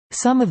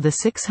Some of the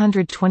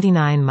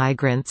 629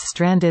 migrants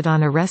stranded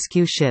on a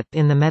rescue ship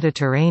in the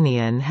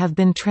Mediterranean have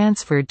been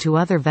transferred to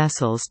other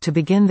vessels to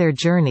begin their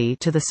journey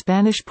to the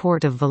Spanish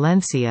port of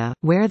Valencia,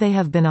 where they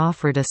have been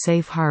offered a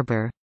safe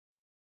harbor.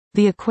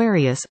 The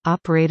Aquarius,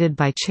 operated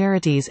by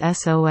charities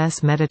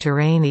SOS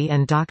Mediterranean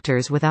and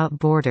Doctors Without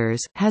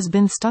Borders, has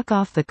been stuck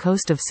off the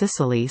coast of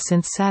Sicily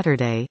since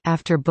Saturday,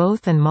 after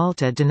both and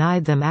Malta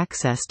denied them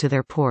access to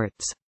their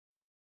ports.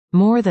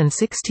 More than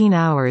 16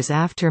 hours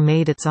after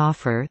made its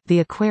offer, the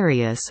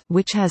Aquarius,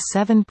 which has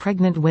 7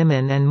 pregnant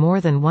women and more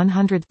than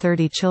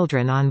 130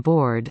 children on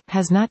board,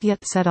 has not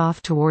yet set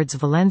off towards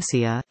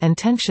Valencia, and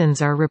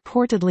tensions are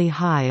reportedly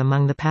high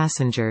among the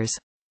passengers.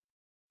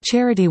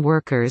 Charity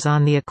workers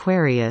on the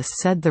Aquarius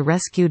said the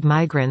rescued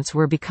migrants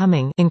were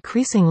becoming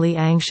increasingly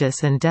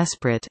anxious and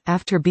desperate,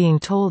 after being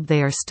told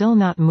they are still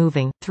not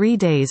moving. 3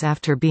 days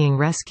after being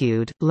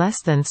rescued,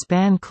 less than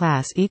span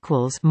class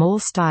equals mole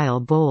style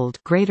bold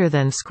greater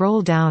than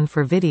scroll down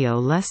for video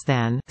less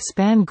than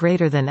span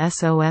greater than.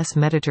 SOS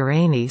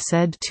Mediterranean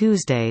said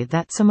Tuesday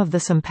that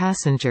some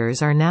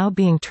passengers are now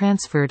being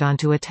transferred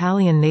onto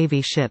Italian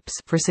Navy ships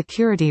for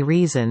security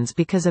reasons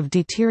because of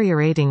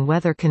deteriorating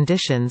weather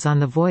conditions on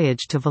the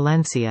voyage to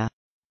Valencia.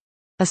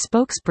 A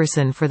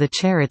spokesperson for the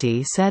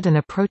charity said an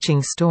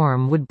approaching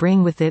storm would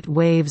bring with it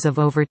waves of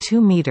over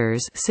 2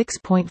 meters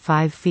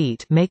 (6.5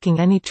 feet), making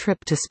any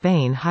trip to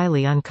Spain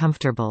highly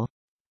uncomfortable.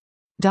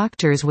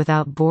 Doctors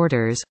Without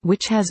Borders,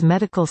 which has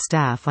medical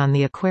staff on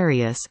the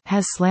Aquarius,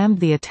 has slammed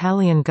the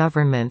Italian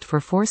government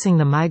for forcing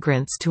the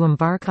migrants to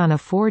embark on a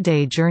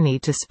 4-day journey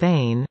to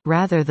Spain,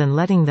 rather than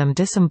letting them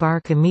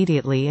disembark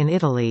immediately in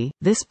Italy.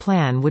 This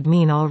plan would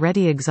mean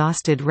already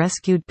exhausted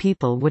rescued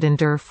people would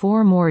endure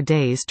 4 more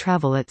days'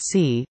 travel at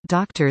sea.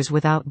 Doctors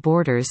Without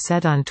Borders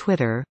said on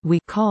Twitter, "We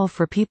call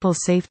for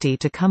people's safety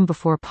to come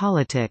before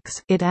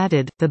politics." It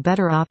added, the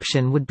better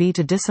option would be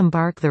to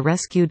disembark the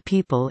rescued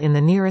people in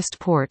the nearest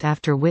port,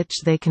 after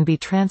which they can be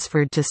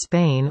transferred to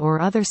Spain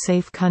or other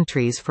safe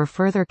countries for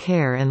further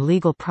care and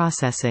legal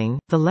processing.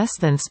 The less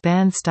than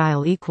span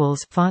style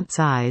equals font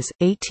size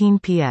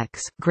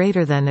 18px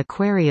greater than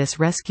Aquarius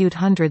rescued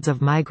hundreds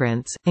of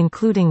migrants,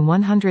 including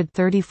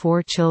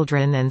 134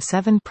 children and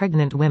 7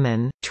 pregnant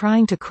women,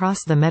 trying to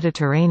cross the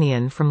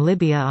Mediterranean from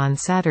Libya on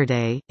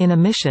Saturday, in a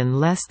mission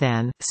less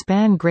than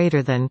span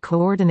greater than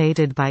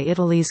coordinated by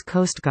Italy's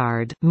Coast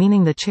Guard,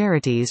 meaning the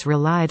charities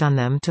relied on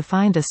them to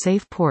find a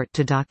safe port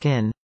to dock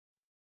in.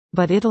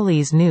 But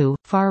Italy's new,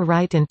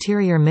 far-right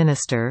Interior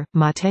Minister,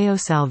 Matteo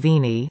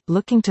Salvini,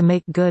 looking to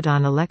make good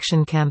on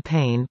election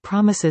campaign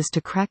promises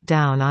to crack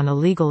down on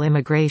illegal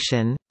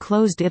immigration,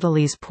 closed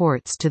Italy's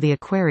ports to the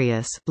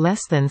Aquarius,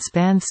 less than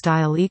span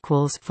style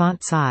equals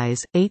font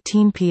size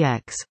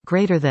 18px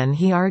greater than.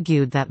 He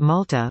argued that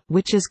Malta,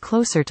 which is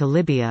closer to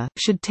Libya,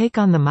 should take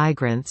on the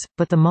migrants,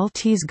 but the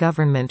Maltese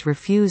government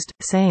refused,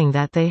 saying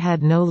that they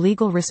had no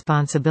legal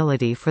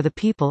responsibility for the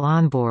people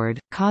on board,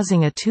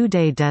 causing a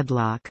 2-day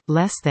deadlock.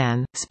 Less than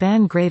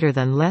span greater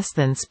than less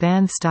than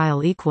span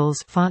style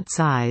equals font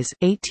size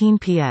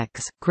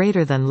 18px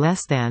greater than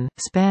less than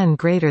span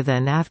greater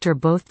than. After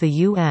both the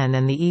UN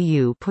and the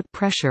EU put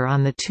pressure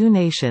on the 2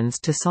 nations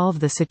to solve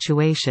the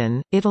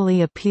situation,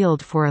 Italy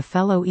appealed for a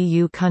fellow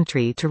EU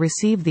country to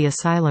receive the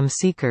asylum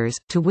seekers,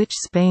 to which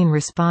Spain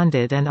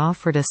responded and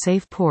offered a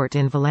safe port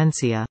in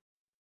Valencia.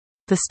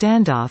 The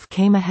standoff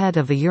came ahead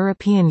of a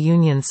European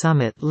Union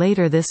summit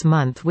later this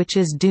month, which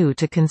is due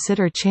to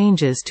consider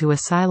changes to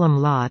asylum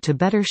law to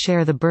better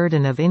share the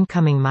burden of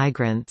incoming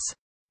migrants.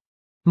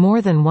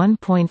 More than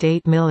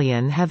 1.8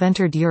 million have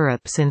entered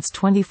Europe since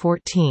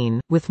 2014,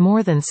 with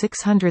more than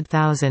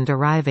 600,000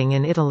 arriving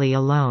in Italy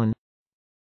alone.